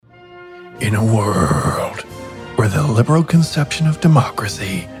In a world where the liberal conception of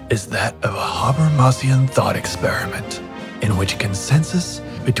democracy is that of a Habermasian thought experiment in which consensus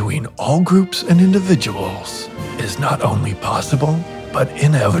between all groups and individuals is not only possible, but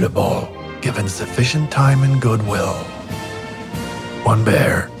inevitable, given sufficient time and goodwill. One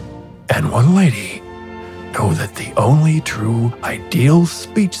bear and one lady know that the only true ideal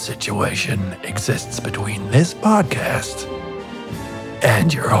speech situation exists between this podcast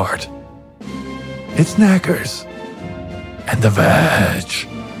and your heart. It's Knackers and the Vag.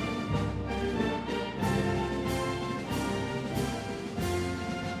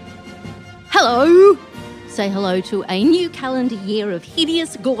 Hello! Say hello to a new calendar year of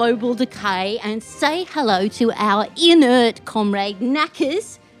hideous global decay and say hello to our inert comrade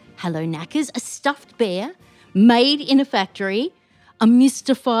Knackers. Hello Knackers, a stuffed bear made in a factory, a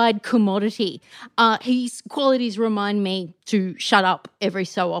mystified commodity. His qualities remind me to shut up every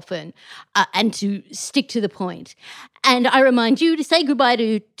so often and to stick to the point. And I remind you to say goodbye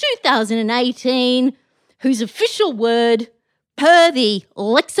to 2018, whose official word, per the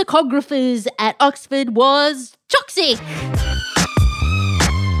lexicographers at Oxford, was toxic.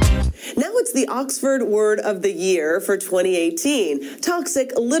 Now it's the Oxford Word of the Year for 2018.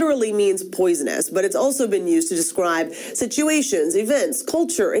 Toxic literally means poisonous, but it's also been used to describe situations, events,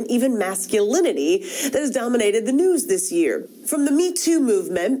 culture, and even masculinity that has dominated the news this year. From the Me Too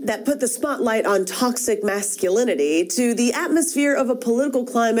movement that put the spotlight on toxic masculinity to the atmosphere of a political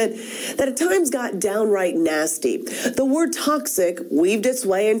climate that at times got downright nasty, the word toxic weaved its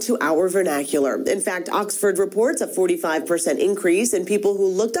way into our vernacular. In fact, Oxford reports a 45% increase in people who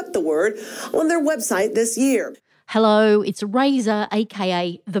looked up the word on their website this year. Hello, it's Razor,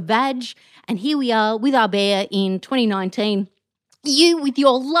 aka The Vag, and here we are with our bear in 2019. You with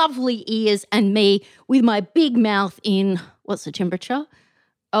your lovely ears and me with my big mouth in, what's the temperature?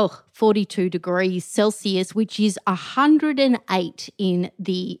 42 degrees Celsius, which is 108 in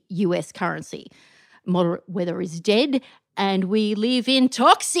the US currency. Moderate weather is dead and we live in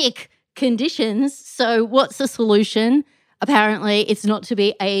toxic conditions. So what's the solution? Apparently, it's not to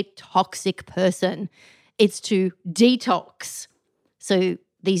be a toxic person. It's to detox. So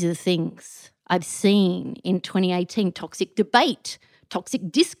these are the things I've seen in 2018. Toxic debate,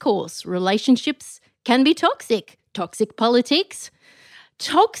 toxic discourse, relationships can be toxic, toxic politics,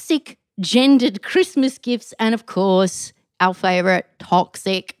 toxic gendered Christmas gifts, and of course, our favourite,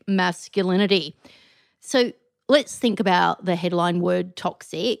 toxic masculinity. So let's think about the headline word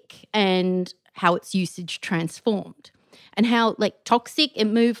toxic and how its usage transformed. And how, toxic, it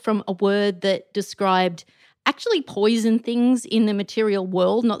moved from a word that described actually poison things in the material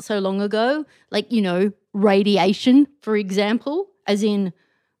world not so long ago, radiation, for example, as in,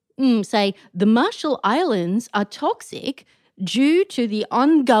 say, the Marshall Islands are toxic due to the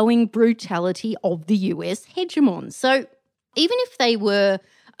ongoing brutality of the US hegemon. So even if they were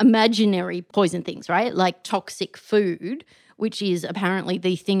imaginary poison things, right, like toxic food, which is apparently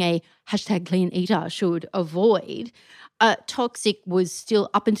the thing a #cleaneater should avoid, toxic was still,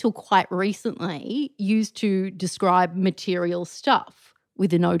 up until quite recently, used to describe material stuff, with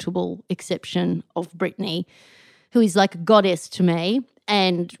the notable exception of Britney, who is like a goddess to me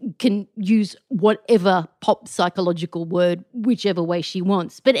and can use whatever pop psychological word, whichever way she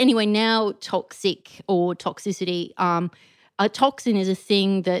wants. But anyway, now toxic or toxicity, a toxin is a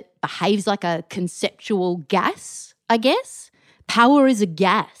thing that behaves like a conceptual gas, I guess. Power is a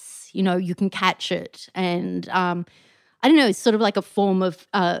gas, you can catch it and I don't know, it's sort of like a form of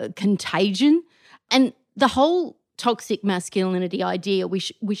contagion. And the whole toxic masculinity idea, we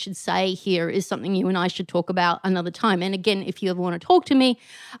should say here, is something you and I should talk about another time. And again, if you ever want to talk to me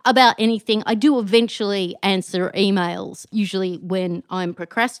about anything, I do eventually answer emails, usually when I'm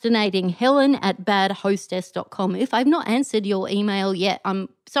procrastinating. helen@badhostess.com. If I've not answered your email yet, I'm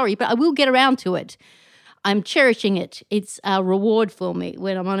sorry, but I will get around to it. I'm cherishing it. It's a reward for me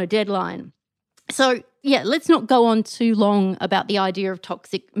when I'm on a deadline. So, yeah, let's not go on too long about the idea of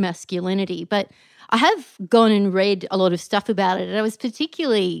toxic masculinity, but I have gone and read a lot of stuff about it, and I was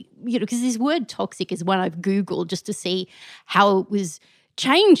particularly, because this word toxic is one I've Googled just to see how it was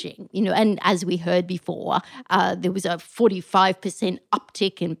changing, and as we heard before, there was a 45%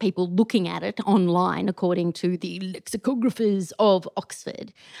 uptick in people looking at it online, according to the lexicographers of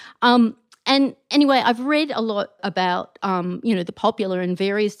Oxford. And anyway, I've read a lot about, the popular and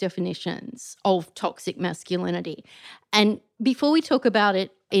various definitions of toxic masculinity. And before we talk about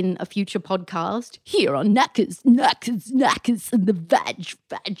it in a future podcast here on Knackers, and the Vag,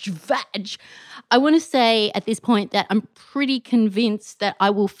 I want to say at this point that I'm pretty convinced that I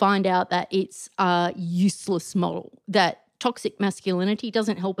will find out that it's a useless model, that toxic masculinity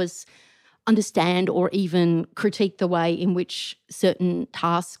doesn't help us understand or even critique the way in which certain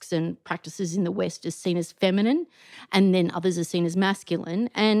tasks and practices in the West is seen as feminine and then others are seen as masculine.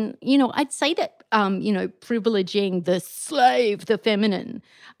 And, I'd say that, privileging the slave, the feminine,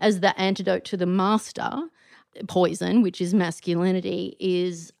 as the antidote to the master, poison, which is masculinity,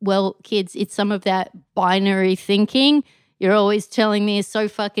 is, well, kids, it's some of that binary thinking you're always telling me is so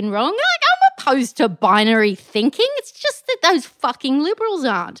fucking wrong. I'm opposed to binary thinking. It's just that those fucking liberals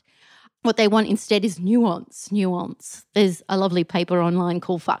aren't. What they want instead is nuance. There's a lovely paper online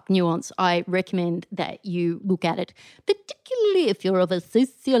called Fuck Nuance. I recommend that you look at it, particularly if you're of a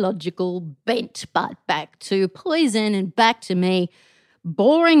sociological bent. But back to poison and back to me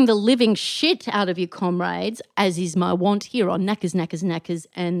boring the living shit out of your comrades, as is my wont here on Knackers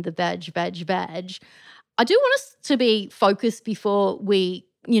and the Vag. I do want us to be focused before we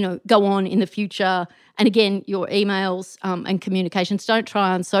go on in the future. And again, your emails and communications, don't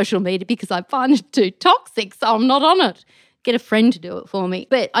try on social media because I find it too toxic, so I'm not on it. Get a friend to do it for me.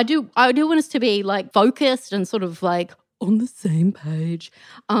 But I do want us to be focused and sort of on the same page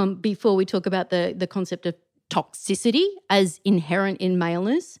before we talk about the concept of toxicity as inherent in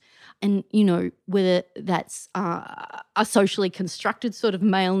maleness. And, whether that's a socially constructed sort of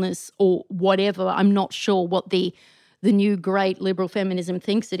maleness or whatever, I'm not sure what the new great liberal feminism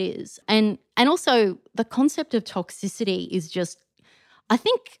thinks it is. And also the concept of toxicity is just, I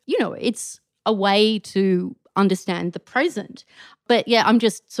think, it's a way to understand the present. But yeah, I'm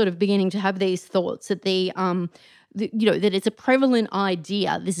just sort of beginning to have these thoughts that that it's a prevalent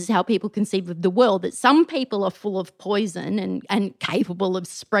idea. This is how people conceive of the world, that some people are full of poison and capable of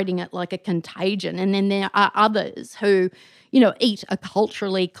spreading it like a contagion. And then there are others who, eat a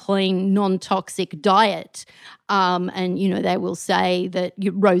culturally clean, non-toxic diet. And, they will say that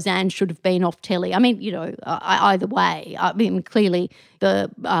Roseanne should have been off telly. I mean, either way, clearly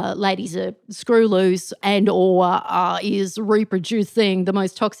the ladies are screw loose and or is reproducing the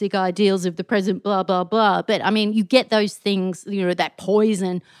most toxic ideals of the present, blah, blah, blah. But, you get those things, that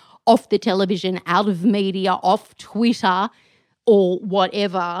poison off the television, out of media, off Twitter or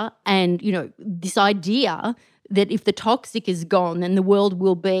whatever. And, this idea that if the toxic is gone, then the world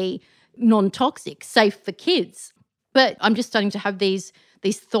will be non-toxic, safe for kids. But I'm just starting to have these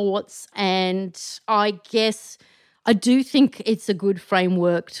thoughts, and I guess I do think it's a good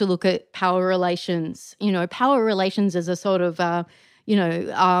framework to look at power relations. Power relations as a sort of, the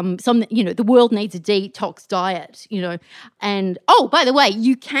world needs a detox diet, And, oh, by the way,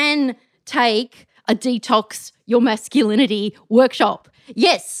 you can take a detox your masculinity workshop.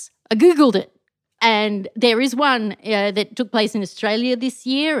 Yes, I Googled it. And there is one that took place in Australia this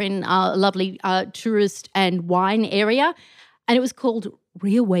year in a lovely tourist and wine area. And it was called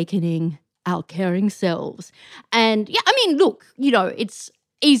Reawakening Our Caring Selves. And, look, it's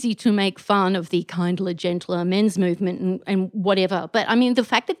easy to make fun of the kindler, gentler men's movement and whatever. But, the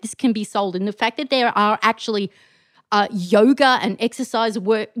fact that this can be sold and the fact that there are actually yoga and exercise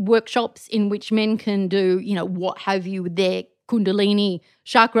workshops in which men can do, what have you, with their Kundalini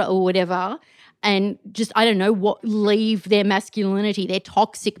chakra or whatever, and just, leave their masculinity, their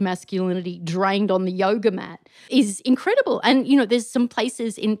toxic masculinity drained on the yoga mat is incredible. And, there's some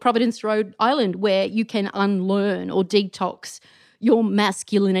places in Providence, Rhode Island where you can unlearn or detox your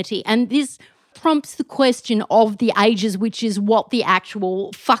masculinity. And this prompts the question of the ages, which is what the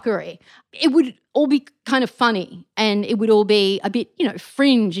actual fuckery. It would all be kind of funny and it would all be a bit,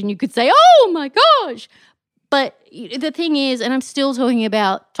 fringe, and you could say, oh my gosh. But the thing is, and I'm still talking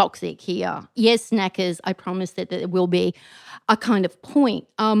about toxic here. Yes, Knackers, I promise that there will be a kind of point.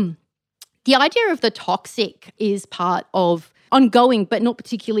 The idea of the toxic is part of ongoing but not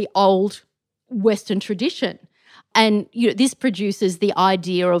particularly old Western tradition. And this produces the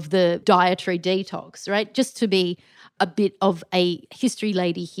idea of the dietary detox, right? Just to be a bit of a history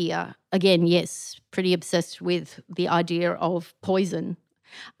lady here. Again, yes, pretty obsessed with the idea of poison.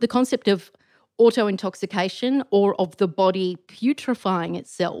 The concept of auto-intoxication or of the body putrefying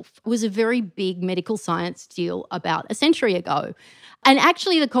itself was a very big medical science deal about a century ago. And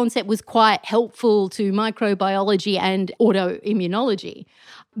actually the concept was quite helpful to microbiology and autoimmunology.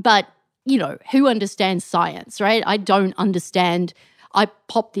 But, who understands science, right? I don't understand. I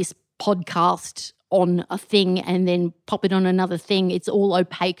pop this podcast on a thing and then pop it on another thing. It's all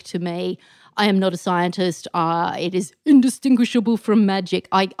opaque to me. I am not a scientist. It is indistinguishable from magic.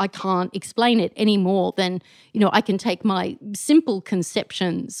 I can't explain it any more than, I can take my simple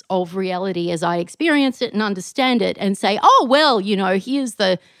conceptions of reality as I experience it and understand it and say, oh, well, here's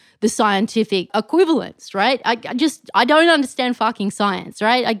the scientific equivalence, right? I don't understand fucking science,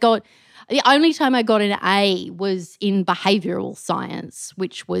 right? The only time I got an A was in behavioural science,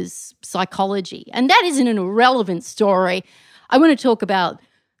 which was psychology. And that isn't an irrelevant story. I want to talk about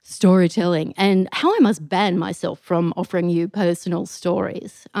storytelling and how I must ban myself from offering you personal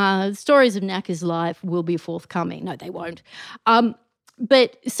stories. Stories of Naka's life will be forthcoming. No, they won't.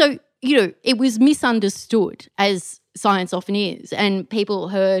 But so, it was misunderstood, as science often is, and people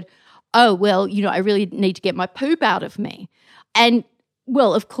heard, oh, well, I really need to get my poop out of me. And,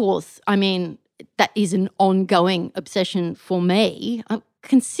 well, of course, I mean, that is an ongoing obsession for me. I'm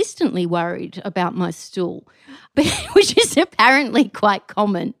consistently worried about my stool, which is apparently quite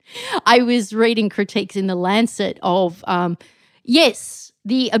common. I was reading critiques in The Lancet of, yes,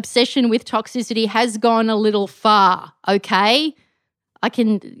 the obsession with toxicity has gone a little far, okay? But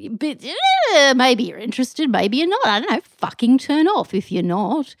maybe you're interested, maybe you're not. I don't know, fucking turn off if you're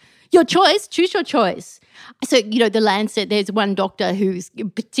not. Your choice, choose your choice. So, The Lancet, there's one doctor who's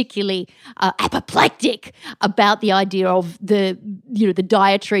particularly apoplectic about the idea of the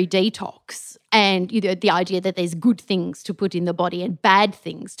dietary detox and, the idea that there's good things to put in the body and bad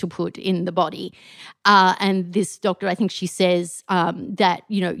things to put in the body. And this doctor, I think she says that,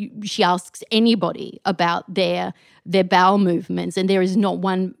 she asks anybody about their bowel movements, and there is not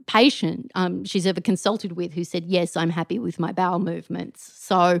one patient she's ever consulted with who said, yes, I'm happy with my bowel movements.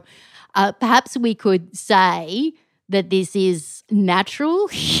 So perhaps we could say that this is natural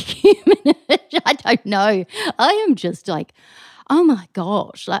human. I don't know. I am just like, oh my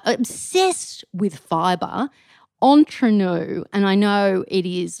gosh, like obsessed with fibre, entre, and I know it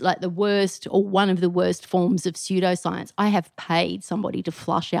is like the worst or one of the worst forms of pseudoscience. I have paid somebody to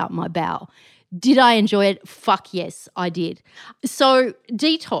flush out my bowel. Did I enjoy it? Fuck yes, I did. So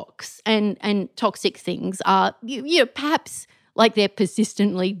detox and toxic things are, perhaps like they're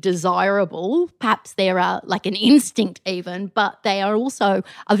persistently desirable. Perhaps they're like an instinct even, but they are also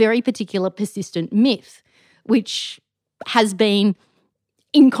a very particular persistent myth, which has been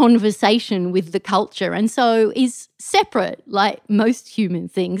in conversation with the culture and so is separate, like most human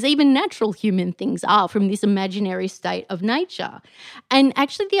things, even natural human things are, from this imaginary state of nature. And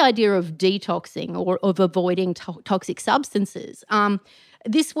actually the idea of detoxing or of avoiding toxic substances,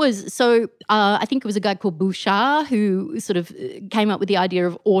 this was, I think it was a guy called Bouchard who sort of came up with the idea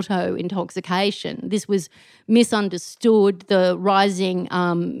of auto-intoxication. This was misunderstood. The rising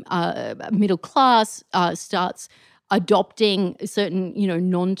middle class starts adopting a certain,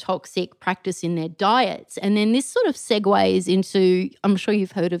 non-toxic practice in their diets. And then this sort of segues into, I'm sure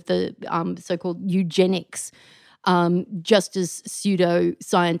you've heard of the so-called eugenics, just as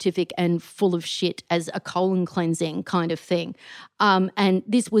pseudo-scientific and full of shit as a colon cleansing kind of thing. And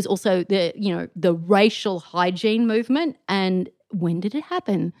this was also the racial hygiene movement. And when did it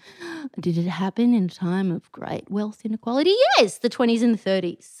happen? Did it happen in a time of great wealth inequality? Yes, the 20s and the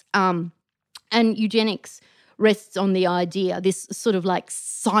 30s. And eugenics rests on the idea, this sort of like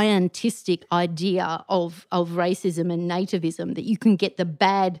scientistic idea of racism and nativism, that you can get the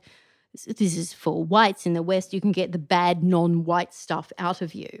bad, this is for whites in the West, you can get the bad non-white stuff out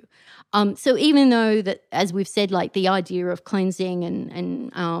of you. So even though that, as we've said, like the idea of cleansing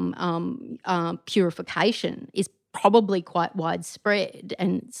and purification is probably quite widespread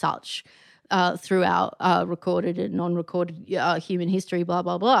and such throughout recorded and non-recorded human history, blah,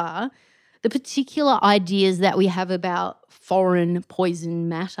 blah, blah, the particular ideas that we have about foreign poison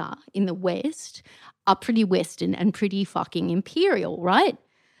matter in the West are pretty Western and pretty fucking imperial, right?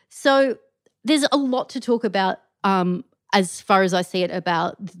 So there's a lot to talk about as far as I see it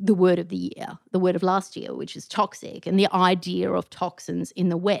about the word of the year, the word of last year, which is toxic, and the idea of toxins in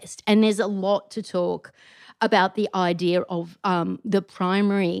the West. And there's a lot to talk about the idea of the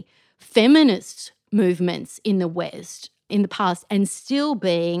primary feminist movements in the West in the past, and still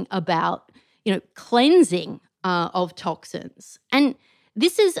being about, cleansing of toxins. And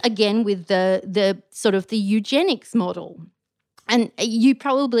this is, again, with the sort of the eugenics model. And you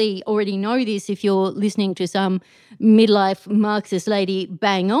probably already know this if you're listening to some midlife Marxist lady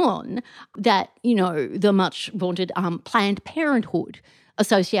bang on, that, the much vaunted Planned Parenthood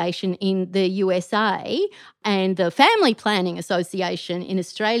Association in the USA and the Family Planning Association in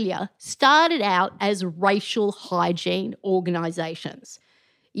Australia started out as racial hygiene organisations.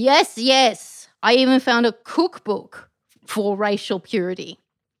 Yes, I even found a cookbook for racial purity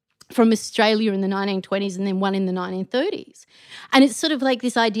from Australia in the 1920s and then one in the 1930s. And it's sort of like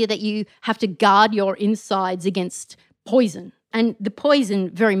this idea that you have to guard your insides against poison. And the poison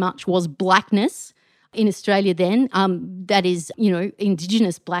very much was blackness in Australia then. That is,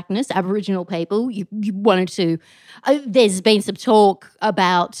 Indigenous blackness, Aboriginal people. You wanted to there's been some talk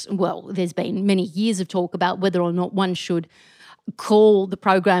about, there's been many years of talk about whether or not one should call the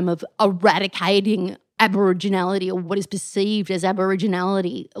program of eradicating Aboriginality, or what is perceived as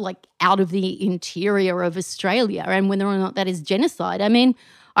Aboriginality, like out of the interior of Australia, and whether or not that is genocide. I mean,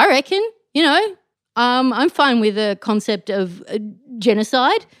 I reckon, I'm fine with the concept of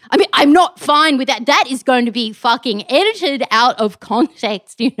genocide. I mean, I'm not fine with that. That is going to be fucking edited out of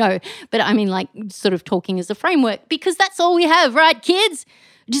context, But I mean, like, sort of talking as a framework, because that's all we have, right, kids?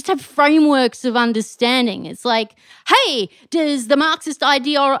 Just have frameworks of understanding. It's like, hey, does the Marxist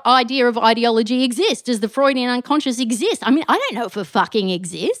idea of ideology exist? Does the Freudian unconscious exist? I mean, I don't know if it fucking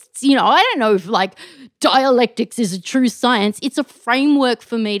exists. I don't know if, like, dialectics is a true science. It's a framework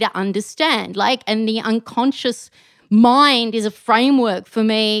for me to understand. And the unconscious mind is a framework for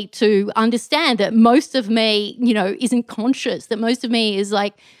me to understand that most of me, isn't conscious, that most of me is,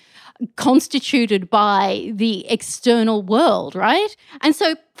 like, constituted by the external world, right? And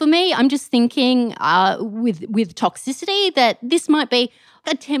so for me, I'm just thinking with toxicity that this might be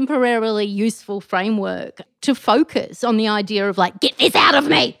a temporarily useful framework to focus on the idea of, like, get this out of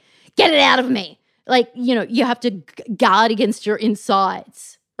me, get it out of me. Like, you have to guard against your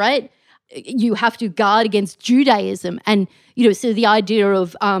insides, right? You have to guard against Judaism. And, so the idea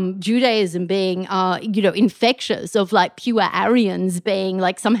of Judaism being, infectious, of, like, pure Aryans being,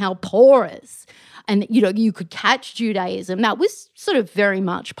 like, somehow porous. And, you could catch Judaism. That was sort of very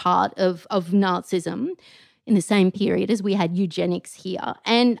much part of Nazism in the same period as we had eugenics here.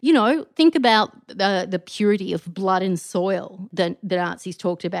 And, think about the purity of blood and soil that the Nazis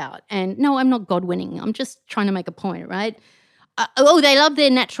talked about. And no, I'm not God-winning. I'm just trying to make a point, right? They love their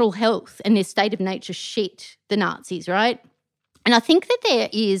natural health and their state of nature shit, the Nazis, right? And I think that there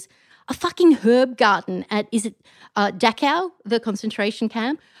is a fucking herb garden at, is it Dachau, the concentration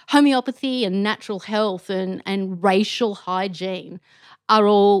camp? Homeopathy and natural health and racial hygiene are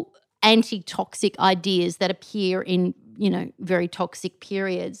all anti-toxic ideas that appear in, very toxic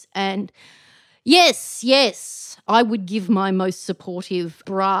periods. And yes, I would give my most supportive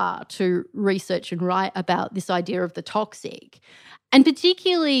bra to research and write about this idea of the toxic. And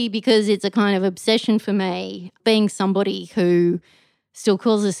particularly because it's a kind of obsession for me, being somebody who still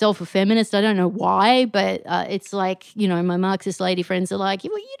calls herself a feminist. I don't know why, but it's like, my Marxist lady friends are like,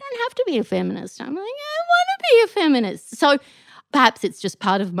 well, you don't have to be a feminist. I'm like, I want to be a feminist. So perhaps it's just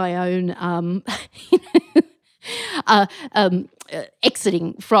part of my own,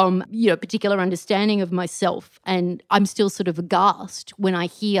 exiting from, particular understanding of myself. And I'm still sort of aghast when I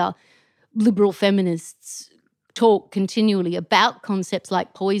hear liberal feminists talk continually about concepts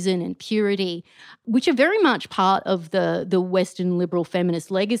like poison and purity, which are very much part of the Western liberal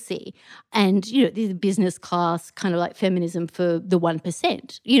feminist legacy. And, the business class kind of like feminism for the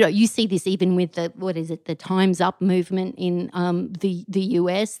 1%. You see this even with the Time's Up movement in the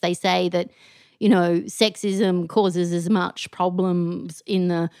US. They say that, sexism causes as much problems in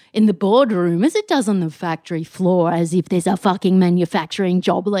the boardroom as it does on the factory floor, as if there's a fucking manufacturing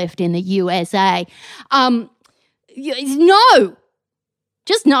job left in the USA. No,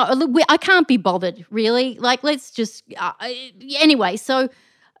 just no. Look, I can't be bothered, really. Like, let's just anyway. So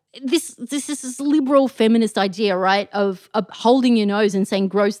this is this liberal feminist idea, right, of holding your nose and saying,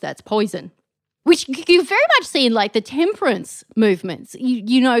 "Gross, that's poison," which you very much see in, like, the temperance movements.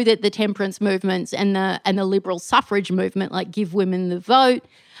 You know that the temperance movements and the liberal suffrage movement, like, give women the vote.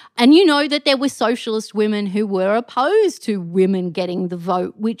 And you know that there were socialist women who were opposed to women getting the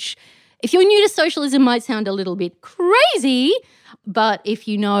vote, which, if you're new to socialism, might sound a little bit crazy, but if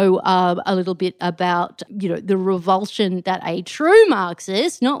you know a little bit about, the revulsion that a true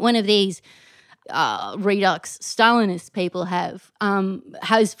Marxist, not one of these redux Stalinist people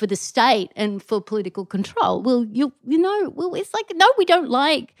has for the state and for political control, well, it's like, no, we don't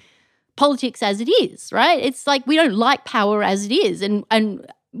like politics as it is, right? It's like we don't like power as it is, and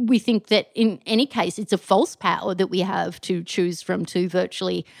we think that in any case it's a false power that we have to choose from two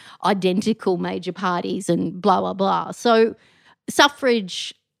virtually identical major parties and blah, blah, blah. So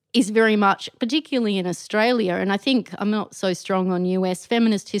suffrage is very much, particularly in Australia, and I think I'm not so strong on US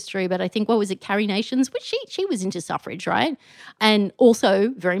feminist history, but I think, Carrie Nations, which she was into suffrage, right? And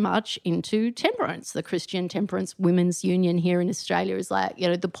also very much into temperance. The Christian Temperance Women's Union here in Australia is like,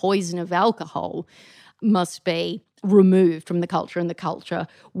 the poison of alcohol must be removed from the culture, and the culture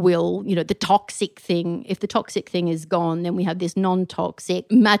will, the toxic thing, if the toxic thing is gone, then we have this non-toxic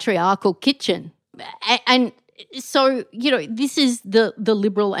matriarchal kitchen. And so, this is the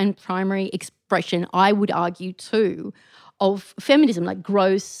liberal and primary expression, I would argue too, of feminism. Like,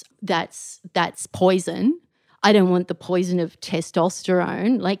 gross, that's poison. I don't want the poison of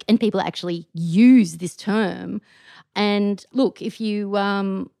testosterone. Like, and people actually use this term. And look, if you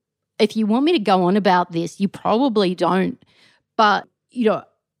want me to go on about this, you probably don't. but,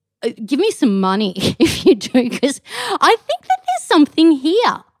 give me some money if you do, because I think that there's something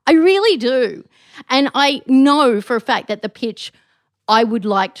here. I really do. And I know for a fact that the pitch, I would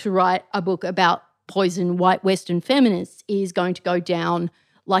like to write a book about poison white Western feminists, is going to go down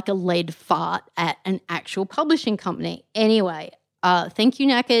like a lead fart at an actual publishing company. Anyway, thank you,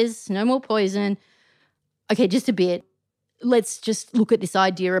 Knackers. No more poison. Okay, just a bit. Let's just look at this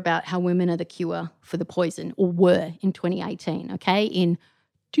idea about how women are the cure for the poison, or were in 2018, okay, in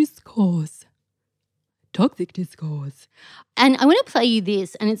discourse, toxic discourse. And I want to play you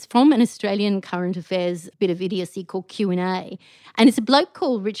this, and it's from an Australian current affairs bit of idiocy called Q&A, and it's a bloke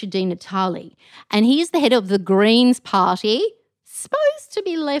called Richard Di Natale, and he is the head of the Greens Party, supposed to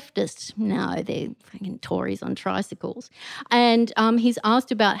be leftist. No, they're fucking Tories on tricycles. And he's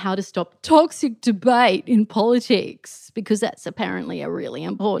asked about how to stop toxic debate in politics, because that's apparently a really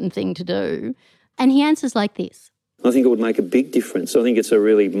important thing to do. And he answers like this. I think it would make a big difference. I think it's a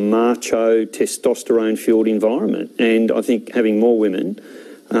really macho, testosterone-fueled environment. And I think having more women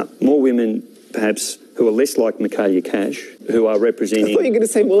perhaps who are less like Michaelia Cash, who are representing... I thought you were going to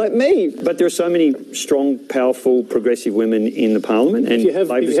say more like me. But there are so many strong, powerful, progressive women in the parliament. And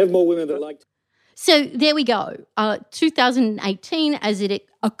if you have more women that like... So there we go. 2018, as it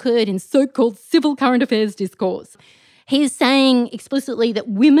occurred in so-called civil current affairs discourse. He is saying explicitly that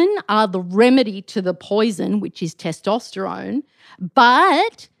women are the remedy to the poison, which is testosterone,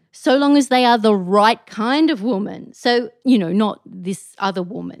 but so long as they are the right kind of woman. So, not this other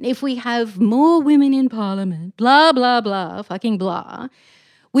woman. If we have more women in parliament, blah, blah, blah, fucking blah,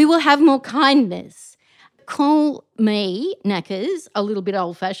 we will have more kindness. Call me, Knackers, a little bit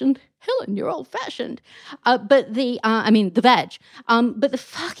old-fashioned. Helen, you're old-fashioned. But the vag. But the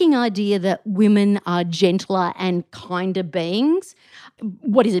fucking idea that women are gentler and kinder beings,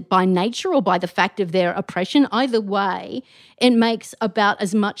 what is it, by nature or by the fact of their oppression? Either way, it makes about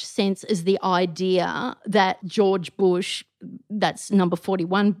as much sense as the idea that George Bush, that's number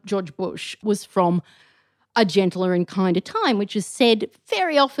 41, George Bush, was from a gentler and kinder time, which is said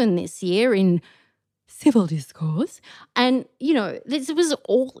very often this year in civil discourse. And, this was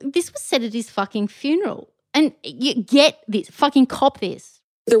said at his fucking funeral. And you get this, fucking cop this.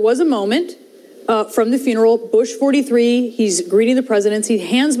 There was a moment from the funeral, Bush 43, he's greeting the presidents. He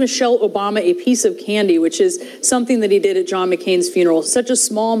hands Michelle Obama a piece of candy, which is something that he did at John McCain's funeral. Such a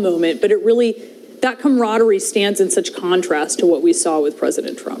small moment, but it really, that camaraderie stands in such contrast to what we saw with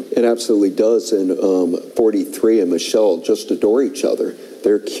President Trump. It absolutely does. And 43 and Michelle just adore each other.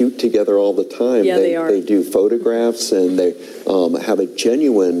 They're cute together all the time. Yeah, they are. They do photographs, and they have a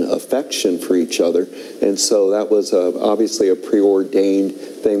genuine affection for each other. And so that was obviously a preordained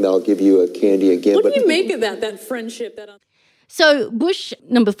thing. That'll give you a candy again. What do you make of that friendship? So Bush,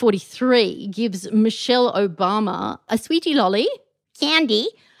 number 43, gives Michelle Obama a sweetie lolly, candy,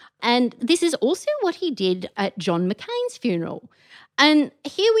 and this is also what he did at John McCain's funeral. And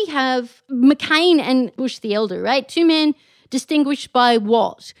here we have McCain and Bush the elder, right? Two men distinguished by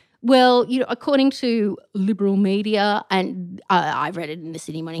what? Well, according to liberal media, and I've read it in the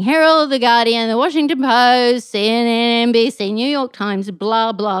Sydney Morning Herald, The Guardian, The Washington Post, CNN, NBC, New York Times,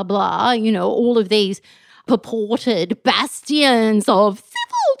 blah, blah, blah, all of these purported bastions of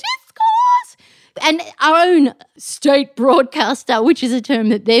civil discourse. And our own state broadcaster, which is a term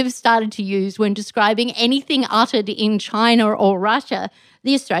that they've started to use when describing anything uttered in China or Russia,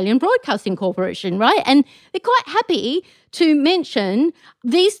 the Australian Broadcasting Corporation, right? And they're quite happy to mention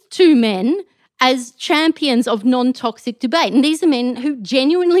these two men as champions of non-toxic debate. And these are men who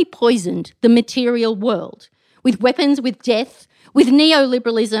genuinely poisoned the material world with weapons, with death, with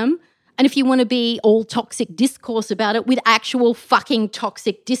neoliberalism, and if you want to be all toxic discourse about it, with actual fucking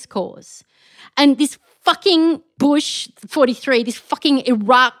toxic discourse. And this fucking Bush 43, this fucking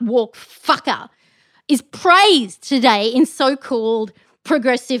Iraq walk fucker, is praised today in so-called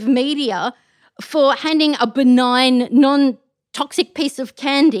progressive media for handing a benign, non-toxic piece of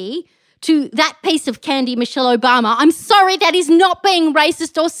candy to that piece of candy, Michelle Obama. I'm sorry, that is not being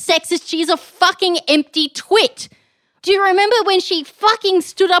racist or sexist. She is a fucking empty twit. Do you remember when she fucking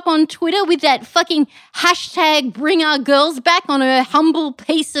stood up on Twitter with that fucking hashtag bring our girls back on her humble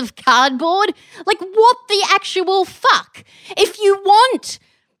piece of cardboard? Like, what the actual fuck? If you want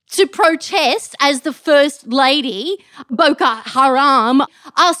to protest as the First Lady, Boko Haram,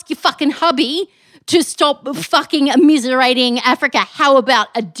 ask your fucking hubby to stop fucking immiserating Africa. How about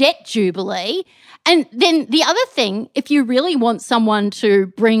a debt jubilee? And then the other thing, if you really want someone to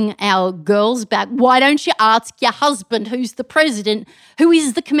bring our girls back, why don't you ask your husband, who's the president, who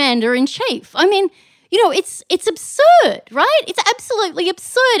is the commander-in-chief? I mean, it's absurd, right? It's absolutely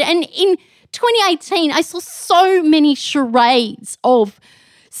absurd. And in 2018, I saw so many charades of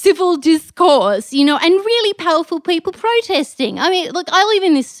civil discourse, and really powerful people protesting. I mean, look, I live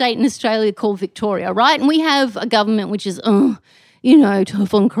in this state in Australia called Victoria, right? And we have a government which is,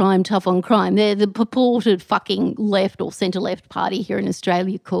 tough on crime. They're the purported fucking left or centre-left party here in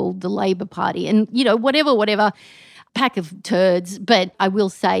Australia called the Labor Party. And, whatever, pack of turds. But I will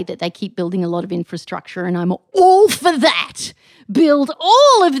say that they keep building a lot of infrastructure and I'm all for that. Build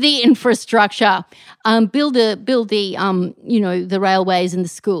all of the infrastructure. Build the railways and the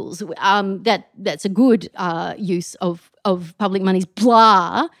schools. That's a good use of public monies,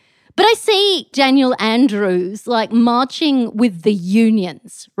 blah. But I see Daniel Andrews marching with the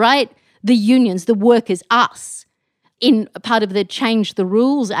unions, right? The unions, the workers, us, in part of the Change the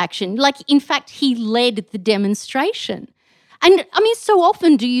Rules action. In fact, he led the demonstration. And, I mean, so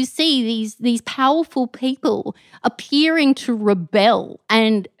often do you see these powerful people appearing to rebel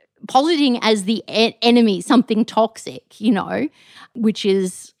and positing as the enemy something toxic, which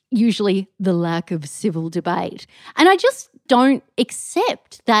is usually the lack of civil debate. And I just don't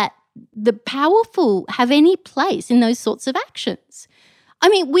accept that the powerful have any place in those sorts of actions. I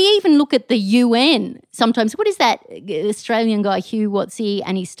mean, we even look at the UN sometimes. What is that Australian guy, Hugh Watsy,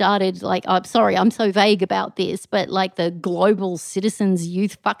 and he started I'm sorry, I'm so vague about this, but the Global Citizens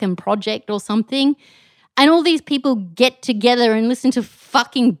Youth fucking Project or something. And all these people get together and listen to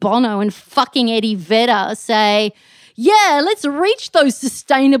fucking Bono and fucking Eddie Vedder say, yeah, let's reach those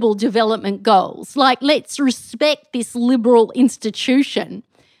sustainable development goals. Let's respect this liberal institution.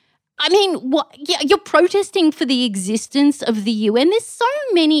 I mean, you're protesting for the existence of the UN. There's so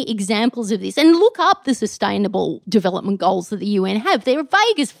many examples of this. And look up the sustainable development goals that the UN have. They're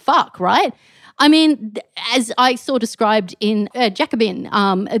vague as fuck, right? I mean, as I saw described in Jacobin,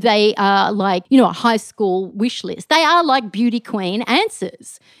 they are a high school wish list. They are like beauty queen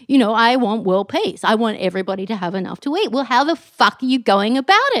answers. I want world peace. I want everybody to have enough to eat. Well, how the fuck are you going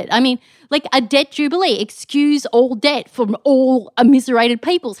about it? I mean, a debt jubilee, excuse all debt from all immiserated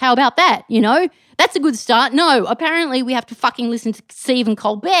peoples. How about that? That's a good start. No, apparently we have to fucking listen to Stephen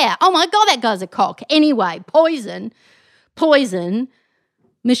Colbert. Oh my God, that guy's a cock. Anyway, poison,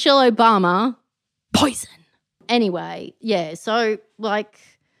 Michelle Obama, poison. Anyway, yeah, so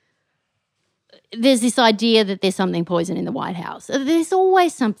there's this idea that there's something poison in the White House. There's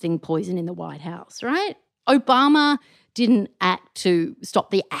always something poison in the White House, right? Obama didn't act to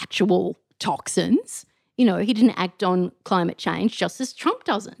stop the actual toxins. He didn't act on climate change just as Trump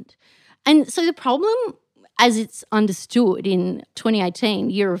doesn't. And so the problem, as it's understood in 2018,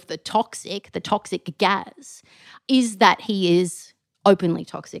 year of the toxic gas, is that he is openly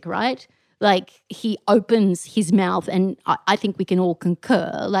toxic, right? He opens his mouth and I think we can all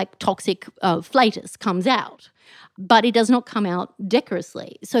concur, toxic flatus comes out. But it does not come out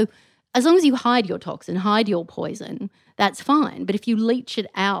decorously. So as long as you hide your toxin, hide your poison, that's fine. But if you leach it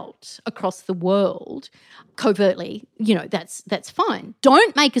out across the world covertly, that's fine.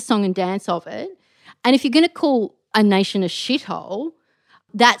 Don't make a song and dance of it. And if you're going to call a nation a shithole,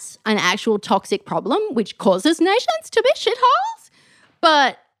 that's an actual toxic problem which causes nations to be shitholes.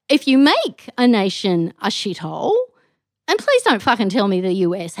 But if you make a nation a shithole, and please don't fucking tell me the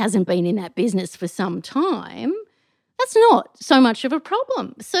US hasn't been in that business for some time, that's not so much of a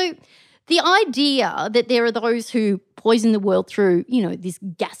problem. So the idea that there are those who poison the world through, this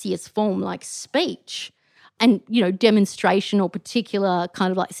gaseous form like speech and, demonstration or particular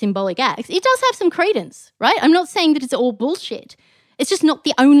kind of symbolic acts, it does have some credence, right? I'm not saying that it's all bullshit. It's just not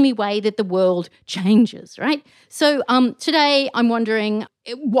the only way that the world changes, right? So today I'm wondering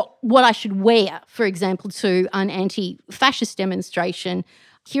what I should wear, for example, to an anti-fascist demonstration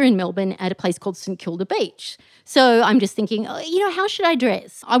here in Melbourne at a place called St Kilda Beach. So I'm just thinking, how should I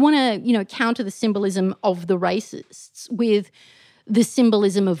dress? I want to, counter the symbolism of the racists with the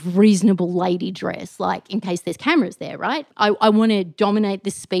symbolism of reasonable lady dress, in case there's cameras there, right? I want to dominate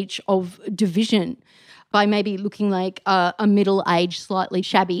this speech of division by maybe looking like a middle-aged, slightly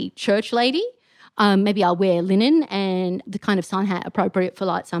shabby church lady. Maybe I'll wear linen and the kind of sun hat appropriate for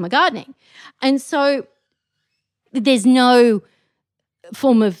light summer gardening. And so there's no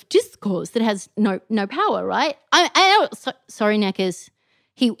form of discourse that has no power, right? Sorry, Knackers.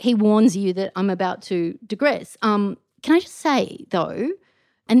 He warns you that I'm about to digress. Can I just say, though,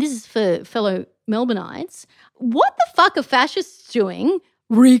 and this is for fellow Melbourneites, what the fuck are fascists doing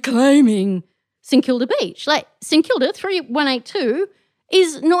reclaiming St Kilda Beach? St Kilda 3182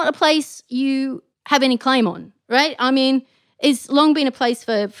 is not a place you have any claim on, right? I mean, it's long been a place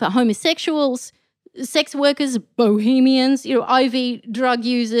for homosexuals, sex workers, bohemians, IV drug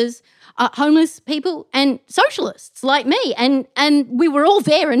users. homeless people and socialists like me. And we were all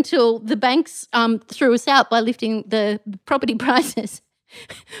there until the banks threw us out by lifting the property prices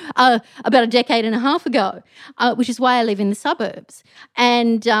about a decade and a half ago, which is why I live in the suburbs.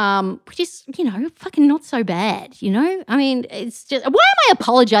 And which is, fucking not so bad, I mean, it's just, why am I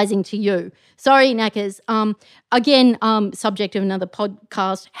apologising to you? Sorry, knackers. Again, subject of another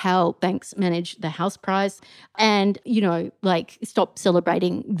podcast, how banks manage the house price and, stop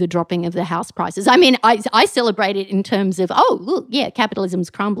celebrating the dropping of the house prices. I mean, I celebrate it in terms of, oh, look, yeah, capitalism's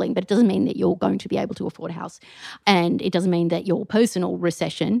crumbling, but it doesn't mean that you're going to be able to afford a house. And it doesn't mean that your personal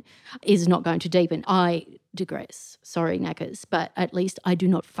recession is not going to deepen. I digress. Sorry, knackers, but at least I do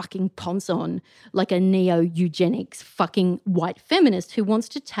not fucking ponce on like a neo-eugenics fucking white feminist who wants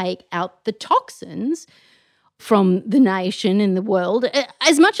to take out the toxins from the nation and the world,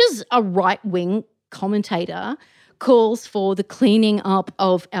 as much as a right-wing commentator calls for the cleaning up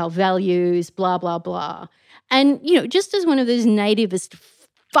of our values, blah, blah, blah. And, just as one of those nativist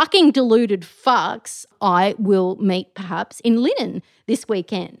fucking deluded fucks, I will meet perhaps in Linen this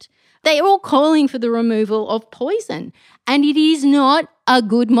weekend. They are all calling for the removal of poison, and it is not a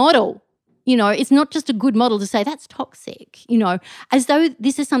good model. It's not just a good model to say that's toxic, as though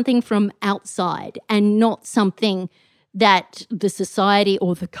this is something from outside and not something that the society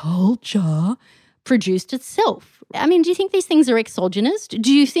or the culture produced itself. I mean, do you think these things are exogenous?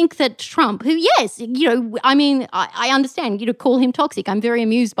 Do you think that Trump, who, yes, I understand, call him toxic. I'm very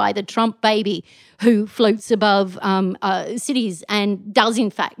amused by the Trump baby who floats above cities and does,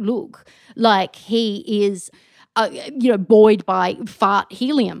 in fact, look like he is, buoyed by fart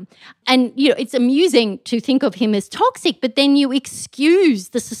helium. And, it's amusing to think of him as toxic, but then you excuse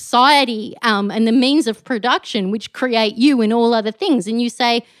the society and the means of production which create you and all other things. And you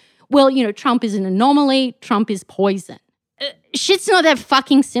say, well, Trump is an anomaly, Trump is poison. Shit's not that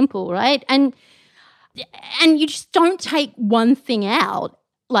fucking simple, right? And you just don't take one thing out,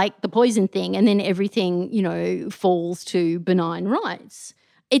 like the poison thing, and then everything, falls to benign rights.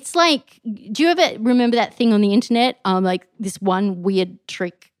 It's like, do you ever remember that thing on the internet, like this one weird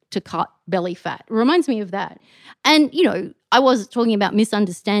trick to cut belly fat? It reminds me of that. And, I was talking about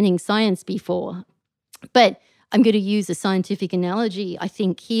misunderstanding science before, but I'm going to use a scientific analogy, I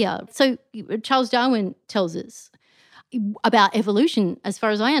think, here. So Charles Darwin tells us about evolution, as far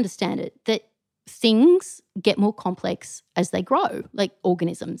as I understand it, that things get more complex as they grow, like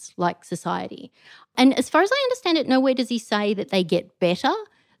organisms, like society. And as far as I understand it, nowhere does he say that they get better.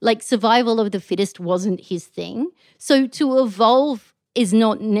 Like survival of the fittest wasn't his thing. So to evolve is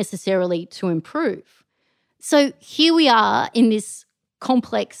not necessarily to improve. So here we are in this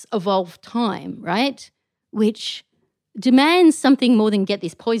complex, evolved time, right? Which demands something more than get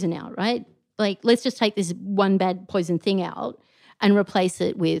this poison out, right? Like, let's just take this one bad poison thing out and replace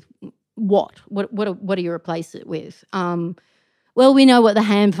it with what? What do you replace it with? Well, we know what the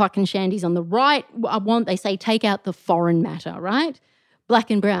ham fucking shandies on the right want. They say take out the foreign matter, right? Black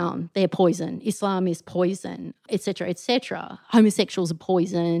and brown, they're poison. Islam is poison, etc., etc. Homosexuals are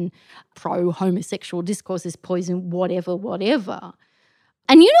poison. Pro-homosexual discourse is poison, whatever.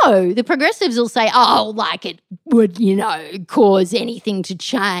 And, the progressives will say, oh, like it would, cause anything to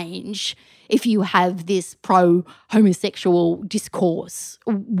change if you have this pro-homosexual discourse,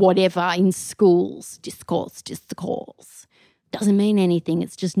 whatever, in schools. Discourse. Doesn't mean anything.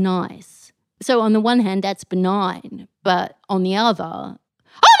 It's just nice. So on the one hand, that's benign. But on the other, oh,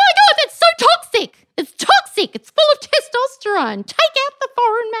 my God, that's so toxic. It's toxic. It's full of testosterone. Take out the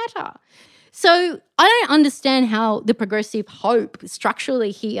foreign matter. So I don't understand how the progressive hope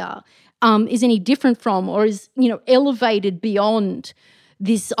structurally here is any different from or is, elevated beyond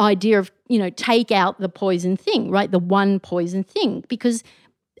this idea of, take out the poison thing, right? The one poison thing. Because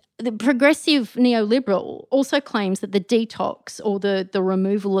the progressive neoliberal also claims that the detox or the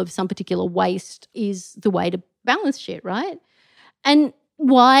removal of some particular waste is the way to balance shit, right? And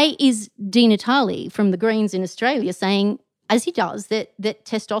why is Di Natale from the Greens in Australia saying, as he does, that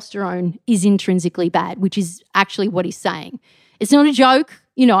testosterone is intrinsically bad, which is actually what he's saying. It's not a joke.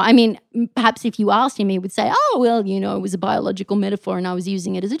 Perhaps if you asked him, he would say, oh, well, it was a biological metaphor and I was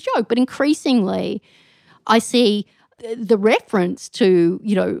using it as a joke. But increasingly, I see the reference to,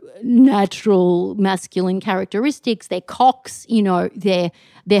 natural masculine characteristics, their cocks, their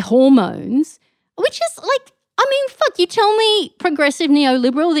hormones, which is like, fuck, you tell me, progressive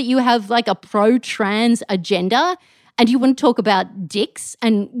neoliberal, that you have like a pro-trans agenda and you want to talk about dicks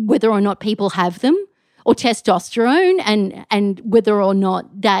and whether or not people have them, or testosterone and whether or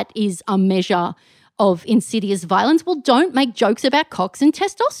not that is a measure of insidious violence. Well, don't make jokes about cocks and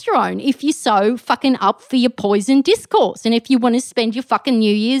testosterone if you're so fucking up for your poison discourse. And if you want to spend your fucking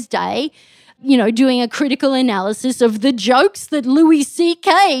New Year's Day, you know, doing a critical analysis of the jokes that Louis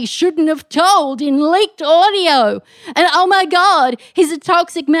C.K. shouldn't have told in leaked audio. And oh my God, he's a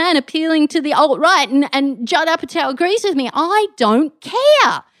toxic man appealing to the alt-right, and Judd Apatow agrees with me. I don't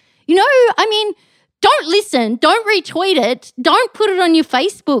care. You know, I mean, don't listen, don't retweet it, don't put it on your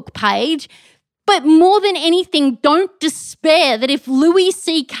Facebook page. But more than anything, don't despair that if Louis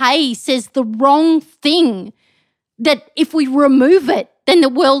C.K. says the wrong thing, that if we remove it, then the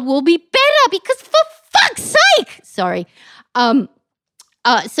world will be better, because for fuck's sake. Sorry. So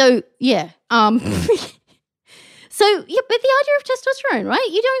yeah, but the idea of testosterone, right?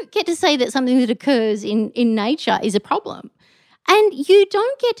 You don't get to say that something that occurs in nature is a problem. And you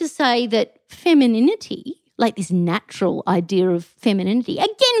don't get to say that femininity, like this natural idea of femininity,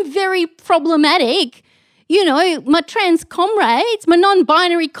 again, very problematic. You know, my trans comrades, my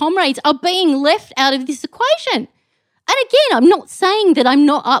non-binary comrades are being left out of this equation. And again, I'm not saying that I'm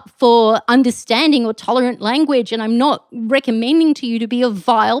not up for understanding or tolerant language, and I'm not recommending to you to be a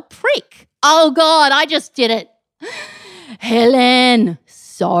vile prick. Oh, God, I just did it. Helen,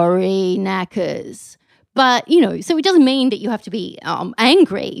 sorry, knackers. But, you know, so it doesn't mean that you have to be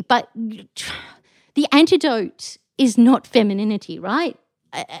angry, but the antidote is not femininity, right?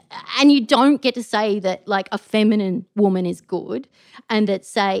 And you don't get to say that, like, a feminine woman is good, and that,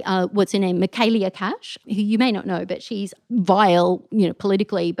 say, what's her name, Michaelia Cash, who you may not know, but she's vile, you know,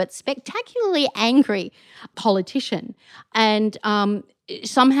 politically, but spectacularly angry politician. And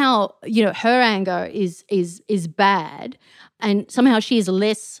somehow, you know, her anger is bad, and somehow she is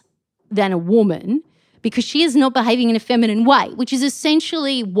less than a woman because she is not behaving in a feminine way, which is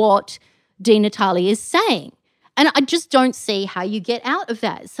essentially what Di Natale is saying. And I just don't see how you get out of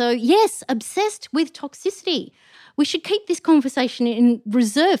that. So, yes, obsessed with toxicity. We should keep this conversation in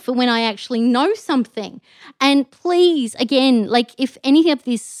reserve for when I actually know something. And please, again, like, if any of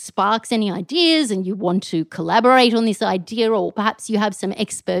this sparks any ideas and you want to collaborate on this idea, or perhaps you have some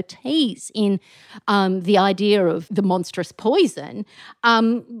expertise in the idea of the monstrous poison,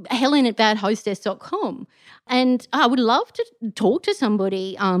 helen@badhostess.com. And I would love to talk to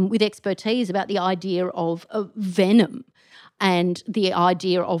somebody with expertise about the idea of venom and the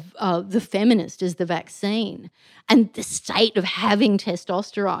idea of the feminist as the vaccine, and the state of having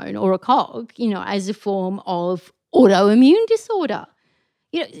testosterone or a cog, you know, as a form of autoimmune disorder.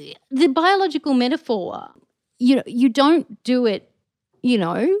 You know, the biological metaphor, you know, you don't do it, you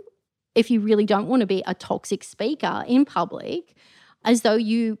know, if you really don't want to be a toxic speaker in public, as though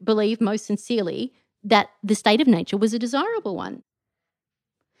you believe most sincerely that the state of nature was a desirable one.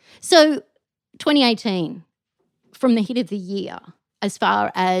 So 2018, from the hit of the year, as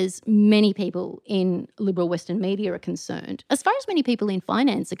far as many people in liberal Western media are concerned, as far as many people in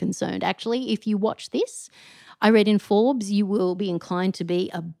finance are concerned, actually, if you watch this, I read in Forbes, you will be inclined to be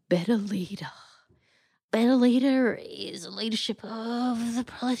a better leader. Better leader is a leadership of the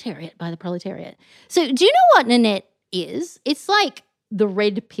proletariat, by the proletariat. So do you know what Nanette is? It's like the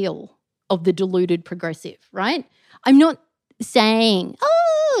red pill of the deluded progressive, right? I'm not saying,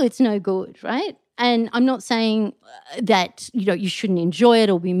 oh, it's no good, right? And I'm not saying that, you know, you shouldn't enjoy it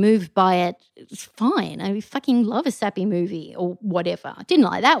or be moved by it. It's fine. I fucking love a sappy movie or whatever. I didn't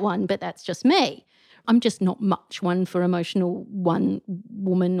like that one, but that's just me. I'm just not much one for emotional one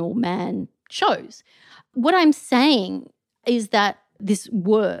woman or man shows. What I'm saying is that this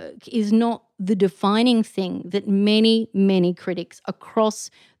work is not the defining thing that many, many critics across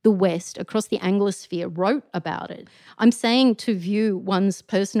the West, across the Anglosphere wrote about it. I'm saying to view one's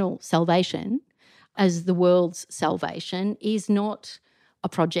personal salvation as the world's salvation is not a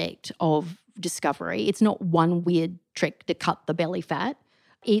project of discovery. It's not one weird trick to cut the belly fat.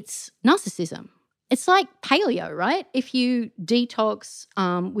 It's narcissism. It's like paleo, right? If you detox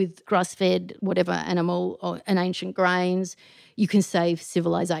with grass-fed whatever animal and ancient grains, you can save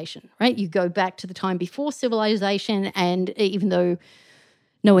civilization, right? You go back to the time before civilization, and even though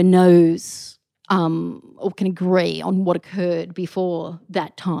no one knows or can agree on what occurred before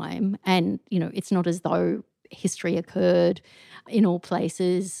that time, and, you know, it's not as though history occurred in all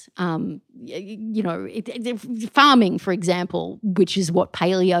places. You know, farming, for example, which is what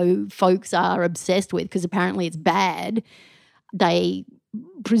paleo folks are obsessed with because apparently it's bad. They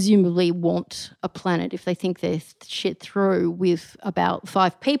presumably want a planet, if they think they're shit through, with about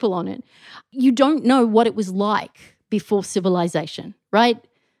 5 people on it. You don't know what it was like before civilization, right?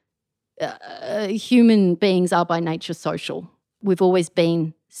 Human beings are by nature social. We've always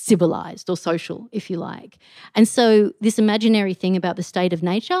been civilized or social, if you like. And so this imaginary thing about the state of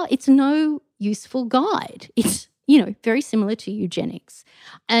nature, it's no useful guide. It's, very similar to eugenics.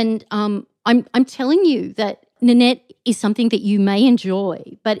 And I'm telling you that Nanette is something that you may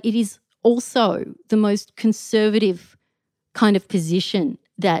enjoy, but it is also the most conservative kind of position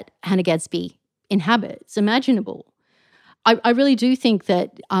that Hannah Gadsby inhabits, imaginable. I really do think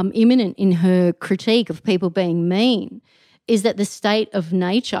that imminent in her critique of people being mean is that the state of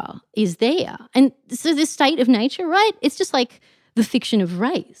nature is there. And so the state of nature, right, it's just like the fiction of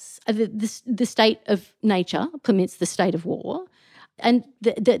race. The state of nature permits the state of war. And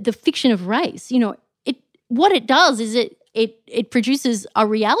the fiction of race, what it does is it produces a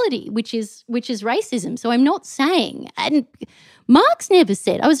reality, which is racism. So I'm not saying, and Marx never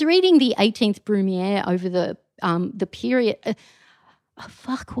said. I was reading the 18th Brumaire over the period.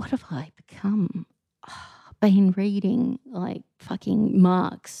 What have I become? Been reading like fucking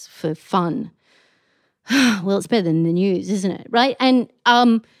Marx for fun. Well, it's better than the news, isn't it? Right? And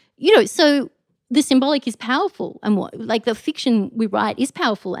so the symbolic is powerful, and the fiction we write is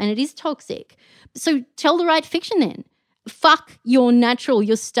powerful, and it is toxic. So tell the right fiction then. Fuck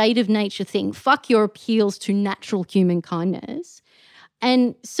your state of nature thing. Fuck your appeals to natural human kindness,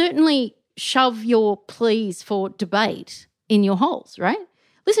 and certainly shove your pleas for debate in your holes, right?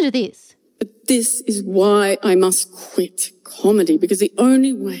 Listen to this. But this is why I must quit comedy, because the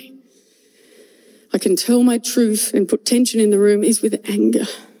only way I can tell my truth and put tension in the room is with anger.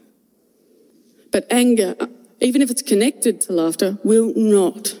 But anger, even if it's connected to laughter, will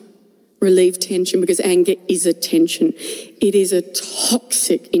not relieve tension, because anger is a tension. It is a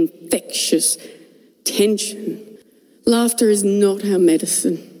toxic, infectious tension. Laughter is not our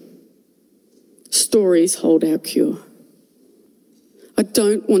medicine. Stories hold our cure. I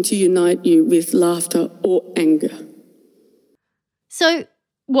don't want to unite you with laughter or anger. So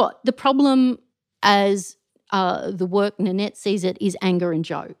what? The problem as the work Nanette sees it is anger and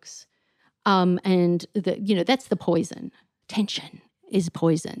jokes. And that's the poison. Tension is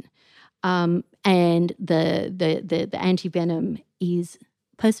poison. And the anti-venom is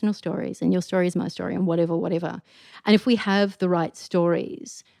personal stories, and your story is my story, and whatever. And if we have the right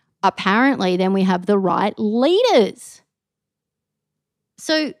stories, apparently then we have the right leaders.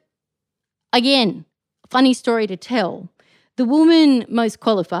 So, again, funny story to tell. The woman most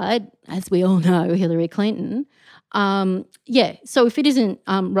qualified, as we all know, Hillary Clinton, so if it isn't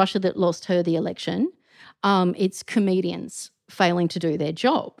Russia that lost her the election, it's comedians failing to do their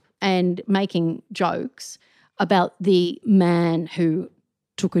job and making jokes about the man who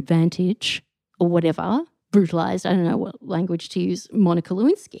took advantage or whatever, brutalized, I don't know what language to use, Monica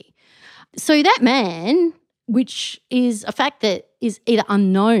Lewinsky. So that man, which is a fact that is either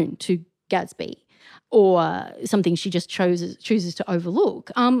unknown to Gadsby or something she just chooses to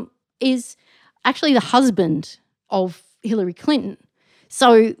overlook, is actually the husband of Hillary Clinton.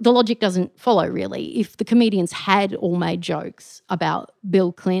 So the logic doesn't follow, really. If the comedians had all made jokes about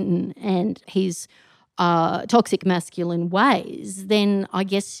Bill Clinton and his toxic masculine ways, then I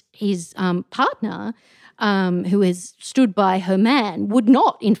guess his partner, who has stood by her man, would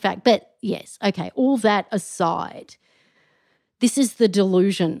not, in fact. But yes, okay, all that aside, this is the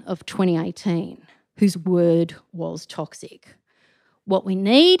delusion of 2018, whose word was toxic. What we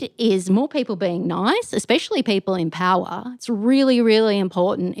need is more people being nice, especially people in power. It's really, really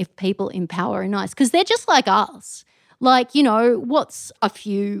important if people in power are nice, because they're just like us. Like, what's a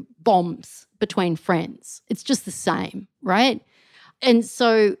few bombs between friends? It's just the same, right? And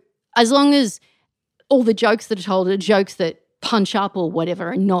so as long as all the jokes that are told are jokes that punch up or whatever,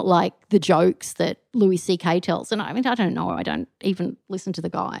 and not like the jokes that Louis C.K. tells. And I don't know, I don't even listen to the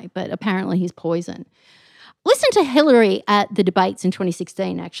guy, but apparently he's poison. Listen to Hillary at the debates in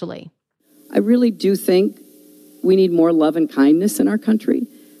 2016, actually. I really do think we need more love and kindness in our country.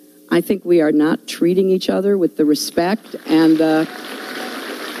 I think we are not treating each other with the respect and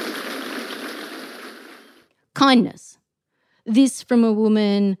kindness. This from a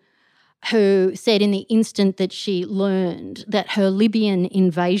woman who said in the instant that she learned that her Libyan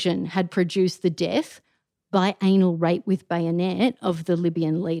invasion had produced the death by anal rape with bayonet of the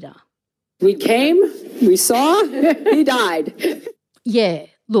Libyan leader. We came, we saw, he died. Yeah,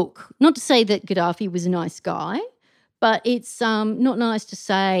 look, not to say that Gaddafi was a nice guy, but it's not nice to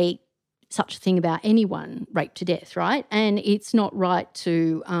say such a thing about anyone raped to death, right? And it's not right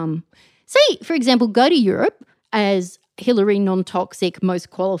to, say, for example, go to Europe as Hillary non-toxic most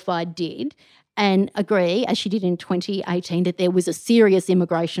qualified did and agree, as she did in 2018, that there was a serious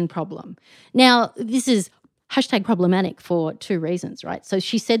immigration problem. Now, this is problematic for two reasons, right? So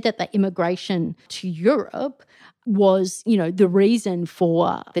she said that the immigration to Europe was, the reason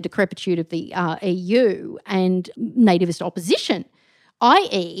for the decrepitude of the EU and nativist opposition,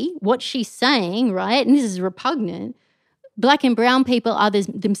 i.e. what she's saying, right, and this is repugnant, black and brown people are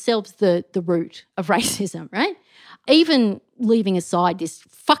themselves the root of racism, right? Even leaving aside this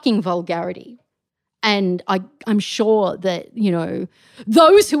fucking vulgarity. And I'm sure that,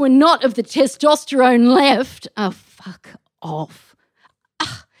 those who are not of the testosterone left, fuck off,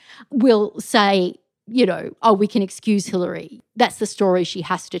 will say, we can excuse Hillary. That's the story she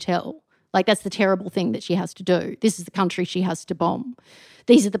has to tell. Like, that's the terrible thing that she has to do. This is the country she has to bomb.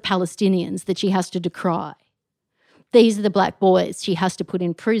 These are the Palestinians that she has to decry. These are the black boys she has to put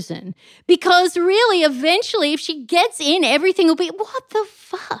in prison. Because really, eventually, if she gets in, everything will be, what the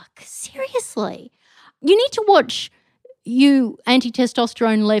fuck? Seriously. You need to watch, you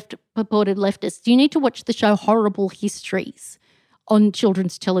anti-testosterone purported leftists, you need to watch the show Horrible Histories on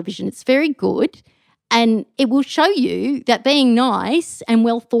children's television. It's very good. And it will show you that being nice and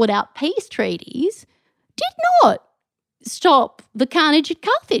well thought out peace treaties did not stop the carnage at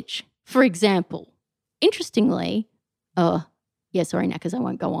Carthage, for example. Interestingly, sorry, Knackers, I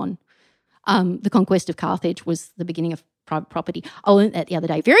won't go on. The conquest of Carthage was the beginning of private property. I learned that the other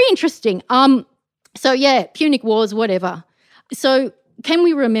day. Very interesting. So, yeah, Punic Wars, whatever. So can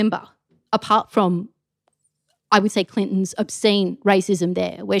we remember, apart from, I would say, Clinton's obscene racism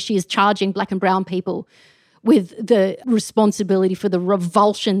there, where she is charging black and brown people with the responsibility for the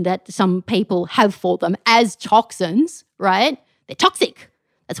revulsion that some people have for them as toxins, right? They're toxic.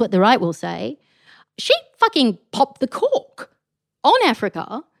 That's what the right will say. She fucking popped the cork on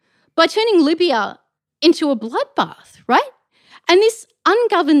Africa by turning Libya into a bloodbath, right? And this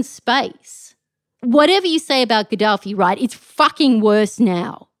ungoverned space, whatever you say about Gaddafi, right, it's fucking worse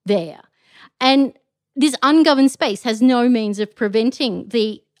now there. And this ungoverned space has no means of preventing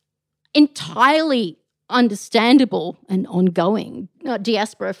the entirely understandable and ongoing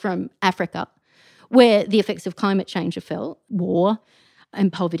diaspora from Africa, where the effects of climate change are felt, war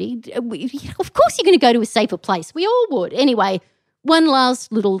and poverty. Of course you're going to go to a safer place. We all would. Anyway, one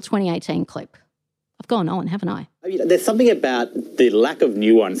last little 2018 clip. I've gone on, haven't I? There's something about the lack of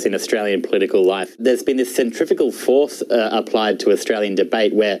nuance in Australian political life. There's been this centrifugal force applied to Australian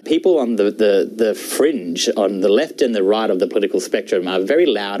debate where people on the fringe, on the left and the right of the political spectrum, are very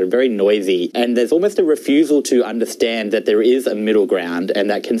loud and very noisy, and there's almost a refusal to understand that there is a middle ground and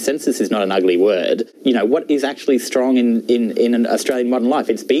that consensus is not an ugly word. What is actually strong in an Australian modern life?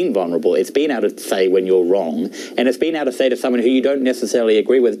 It's being vulnerable. It's being able to say when you're wrong, and it's being able to say to someone who you don't necessarily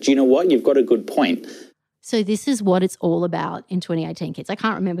agree with, do you know what? You've got a good point. So this is what it's all about in 2018, kids. I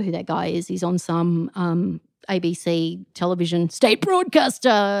can't remember who that guy is. He's on some ABC television state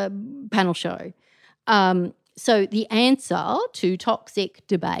broadcaster panel show. So the answer to toxic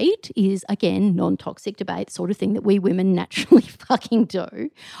debate is, again, non-toxic debate, sort of thing that we women naturally fucking do.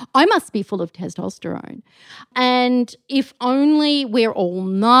 I must be full of testosterone. And if only we're all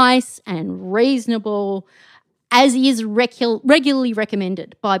nice and reasonable, as is regularly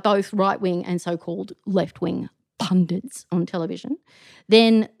recommended by both right-wing and so-called left-wing pundits on television,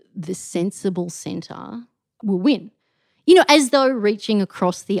 then the sensible centre will win. As though reaching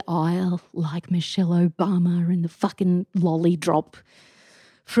across the aisle like Michelle Obama and the fucking lolly drop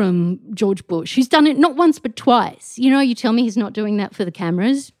from George Bush, who's done it not once but twice. You tell me he's not doing that for the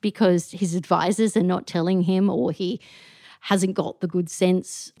cameras because his advisors are not telling him, or he hasn't got the good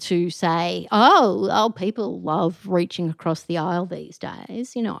sense to say, oh, people love reaching across the aisle these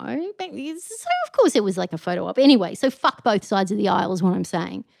days, So of course it was like a photo op. Anyway, so fuck both sides of the aisle is what I'm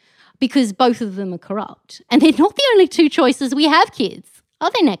saying, because both of them are corrupt. And they're not the only two choices we have, kids.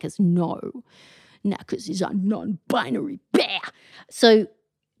 Are they, Knackers? No. Knackers is a non-binary bear. So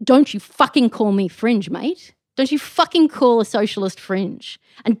don't you fucking call me fringe, mate. Don't you fucking call a socialist fringe.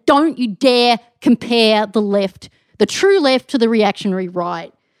 And don't you dare compare the left, the true left, to the reactionary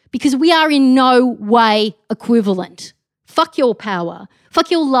right, because we are in no way equivalent. Fuck your power.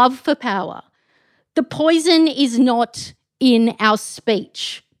 Fuck your love for power. The poison is not in our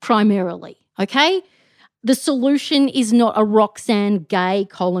speech primarily, okay? The solution is not a Roxane Gay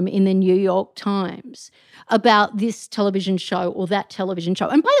column in the New York Times about this television show or that television show.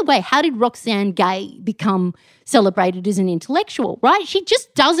 And by the way, how did Roxane Gay become celebrated as an intellectual, right? She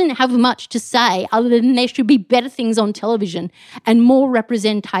just doesn't have much to say other than there should be better things on television and more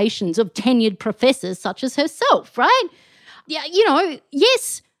representations of tenured professors such as herself, right? Yeah,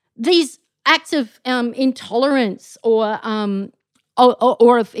 yes, these acts of intolerance or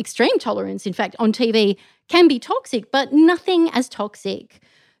of extreme tolerance, in fact, on TV can be toxic, but nothing as toxic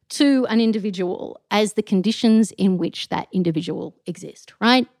to an individual as the conditions in which that individual exist,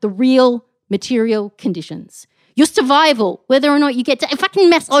 right? The real material conditions. Your survival, whether or not you get to fucking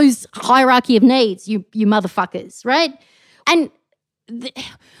Maslow's hierarchy of needs, you motherfuckers, right? And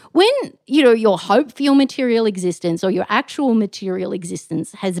when, your hope for your material existence or your actual material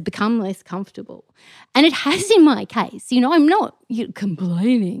existence has become less comfortable, and it has in my case, I'm not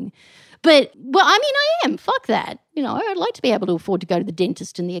complaining, but, I am. Fuck that. I'd like to be able to afford to go to the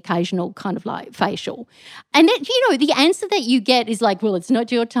dentist and the occasional kind of like facial. And, the answer that you get is like, well, it's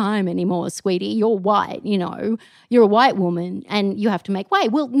not your time anymore, sweetie. You're white, you're a white woman and you have to make way.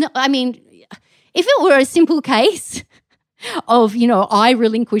 Well, no, if it were a simple case of, I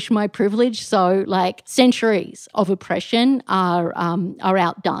relinquish my privilege, so like centuries of oppression are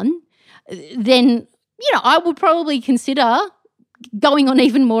outdone, then, I would probably consider going on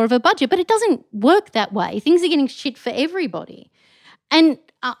even more of a budget, but it doesn't work that way. Things are getting shit for everybody. And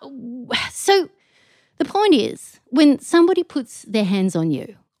so the point is, when somebody puts their hands on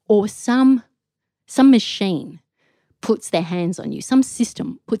you, or some machine puts their hands on you, some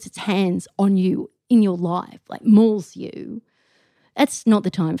system puts its hands on you in your life, like mauls you, that's not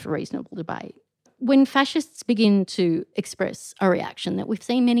the time for reasonable debate. When fascists begin to express a reaction that we've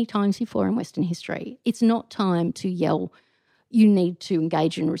seen many times before in Western history, it's not time to yell, you need to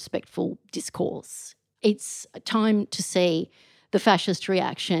engage in respectful discourse. It's time to see the fascist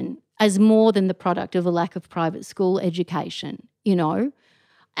reaction as more than the product of a lack of private school education,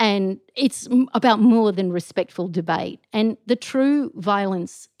 and it's about more than respectful debate. And the true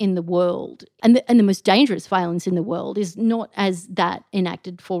violence in the world, and the most dangerous violence in the world, is not as that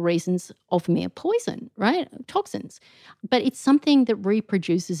enacted for reasons of mere poison, right? Toxins. But it's something that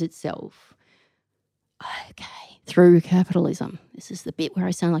reproduces itself. Okay. Through capitalism. This is the bit where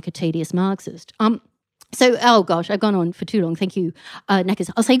I sound like a tedious Marxist. Oh gosh, I've gone on for too long. Thank you,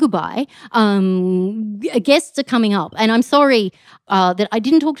 Knackers. I'll say goodbye. Guests are coming up, and I'm sorry that I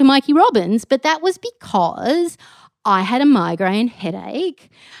didn't talk to Mikey Robbins, but that was because I had a migraine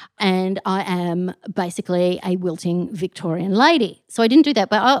headache and I am basically a wilting Victorian lady. So I didn't do that,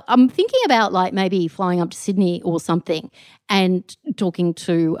 but I'm thinking about like maybe flying up to Sydney or something and talking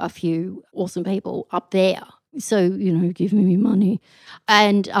to a few awesome people up there. So, give me money.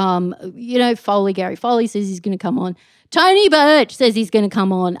 And, Gary Foley says he's going to come on. Tony Birch says he's going to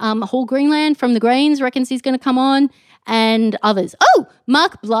come on. Hall Greenland from the Greens reckons he's going to come on, and others. Oh,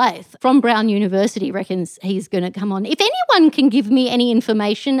 Mark Blythe from Brown University reckons he's going to come on. If anyone can give me any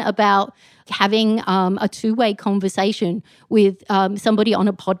information about having a two-way conversation with somebody on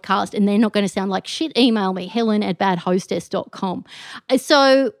a podcast and they're not going to sound like shit, email me, helen@badhostess.com.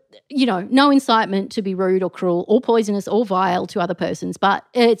 So, no incitement to be rude or cruel or poisonous or vile to other persons, but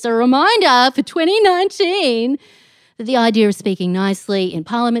it's a reminder for 2019 that the idea of speaking nicely in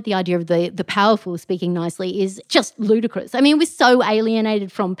Parliament, the idea of the powerful speaking nicely is just ludicrous. We're so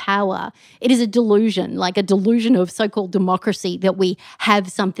alienated from power. It is a delusion, like a delusion of so-called democracy, that we have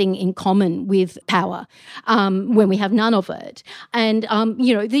something in common with power when we have none of it. And,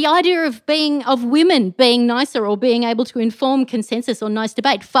 the idea of women being nicer or being able to inform consensus or nice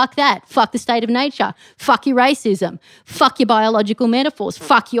debate, fuck that. Fuck the state of nature. Fuck your racism. Fuck your biological metaphors.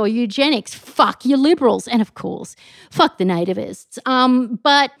 Fuck your eugenics. Fuck your liberals. And, of course, fuck the nativists.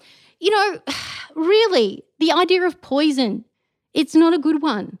 But, really, the idea of poison, it's not a good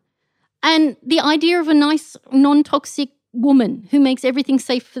one. And the idea of a nice, non-toxic woman who makes everything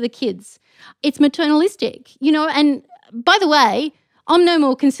safe for the kids, it's maternalistic, And by the way, I'm no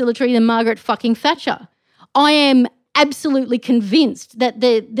more conciliatory than Margaret fucking Thatcher. I am absolutely convinced that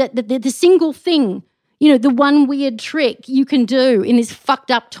the single thing, the one weird trick you can do in this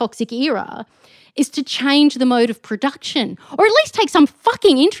fucked up toxic era is to change the mode of production, or at least take some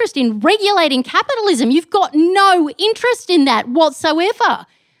fucking interest in regulating capitalism. You've got no interest in that whatsoever.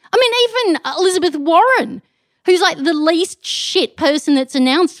 Even Elizabeth Warren, who's like the least shit person that's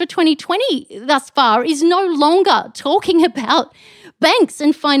announced for 2020 thus far, is no longer talking about banks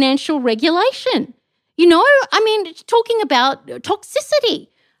and financial regulation. Talking about toxicity.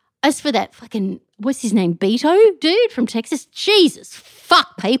 As for that fucking, what's his name, Beto dude from Texas? Jesus,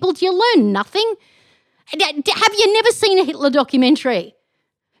 fuck, people, do you learn nothing? Have you never seen a Hitler documentary?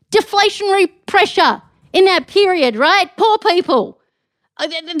 Deflationary pressure in that period, right? Poor people.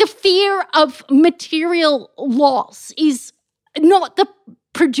 The fear of material loss is not the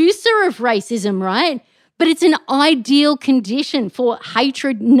producer of racism, right? But it's an ideal condition for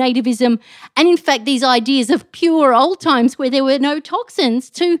hatred, nativism, and in fact these ideas of pure old times where there were no toxins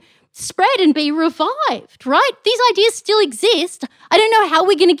to spread and be revived, right? These ideas still exist. I don't know how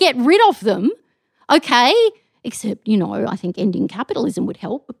we're going to get rid of them, okay? except, I think ending capitalism would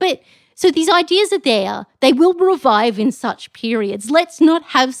help. But so these ideas are there. They will revive in such periods. Let's not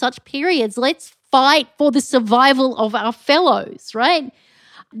have such periods. Let's fight for the survival of our fellows, right?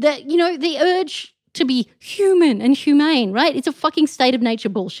 The urge to be human and humane, right? It's a fucking state of nature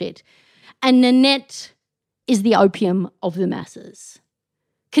bullshit. And Nanette is the opium of the masses.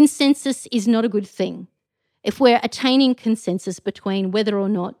 Consensus is not a good thing. If we're attaining consensus between whether or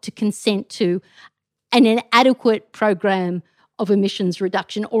not to consent to an inadequate program of emissions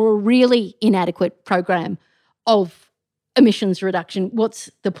reduction or a really inadequate program of emissions reduction, what's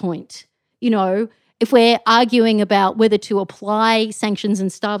the point? If we're arguing about whether to apply sanctions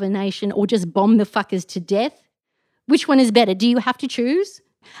and starve a nation or just bomb the fuckers to death, which one is better? Do you have to choose?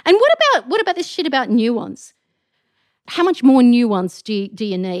 And what about this shit about nuance? How much more nuance do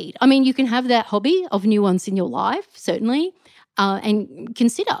you need? I mean, you can have that hobby of nuance in your life, certainly, and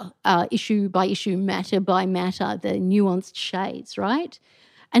consider issue by issue, matter by matter, the nuanced shades, right?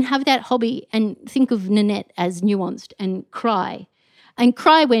 And have that hobby and think of Nanette as nuanced and cry. And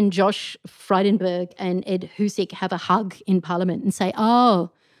cry when Josh Frydenberg and Ed Husic have a hug in Parliament and say, oh,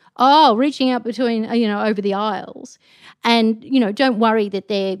 reaching out between, over the aisles. And, don't worry that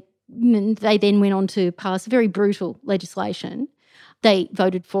they then went on to pass very brutal legislation. They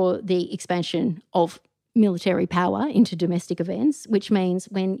voted for the expansion of military power into domestic events, which means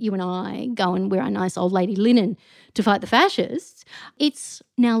when you and I go and wear our nice old lady linen to fight the fascists, it's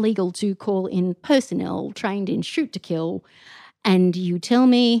now legal to call in personnel trained in shoot to kill. And you tell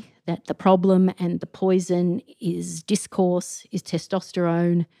me that the problem and the poison is discourse, is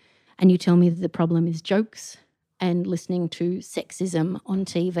testosterone, and you tell me that the problem is jokes and listening to sexism on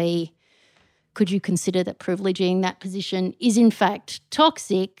TV. Could you consider that privileging that position is in fact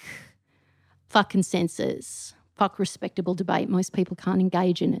toxic? Fuck consensus. Fuck respectable debate. Most people can't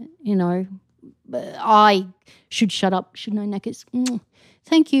engage in it, But I should shut up, shouldn't I, Knackers?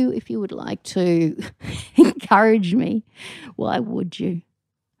 Thank you. If you would like to encourage me, why would you?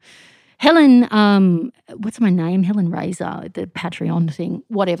 Helen, what's my name? Helen Razor, the Patreon thing,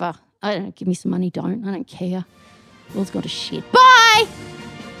 whatever. I don't know, give me some money, don't. I don't care. World's got a shit. Bye!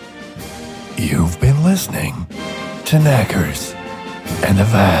 You've been listening to Knackers and the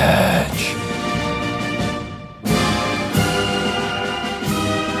Vag.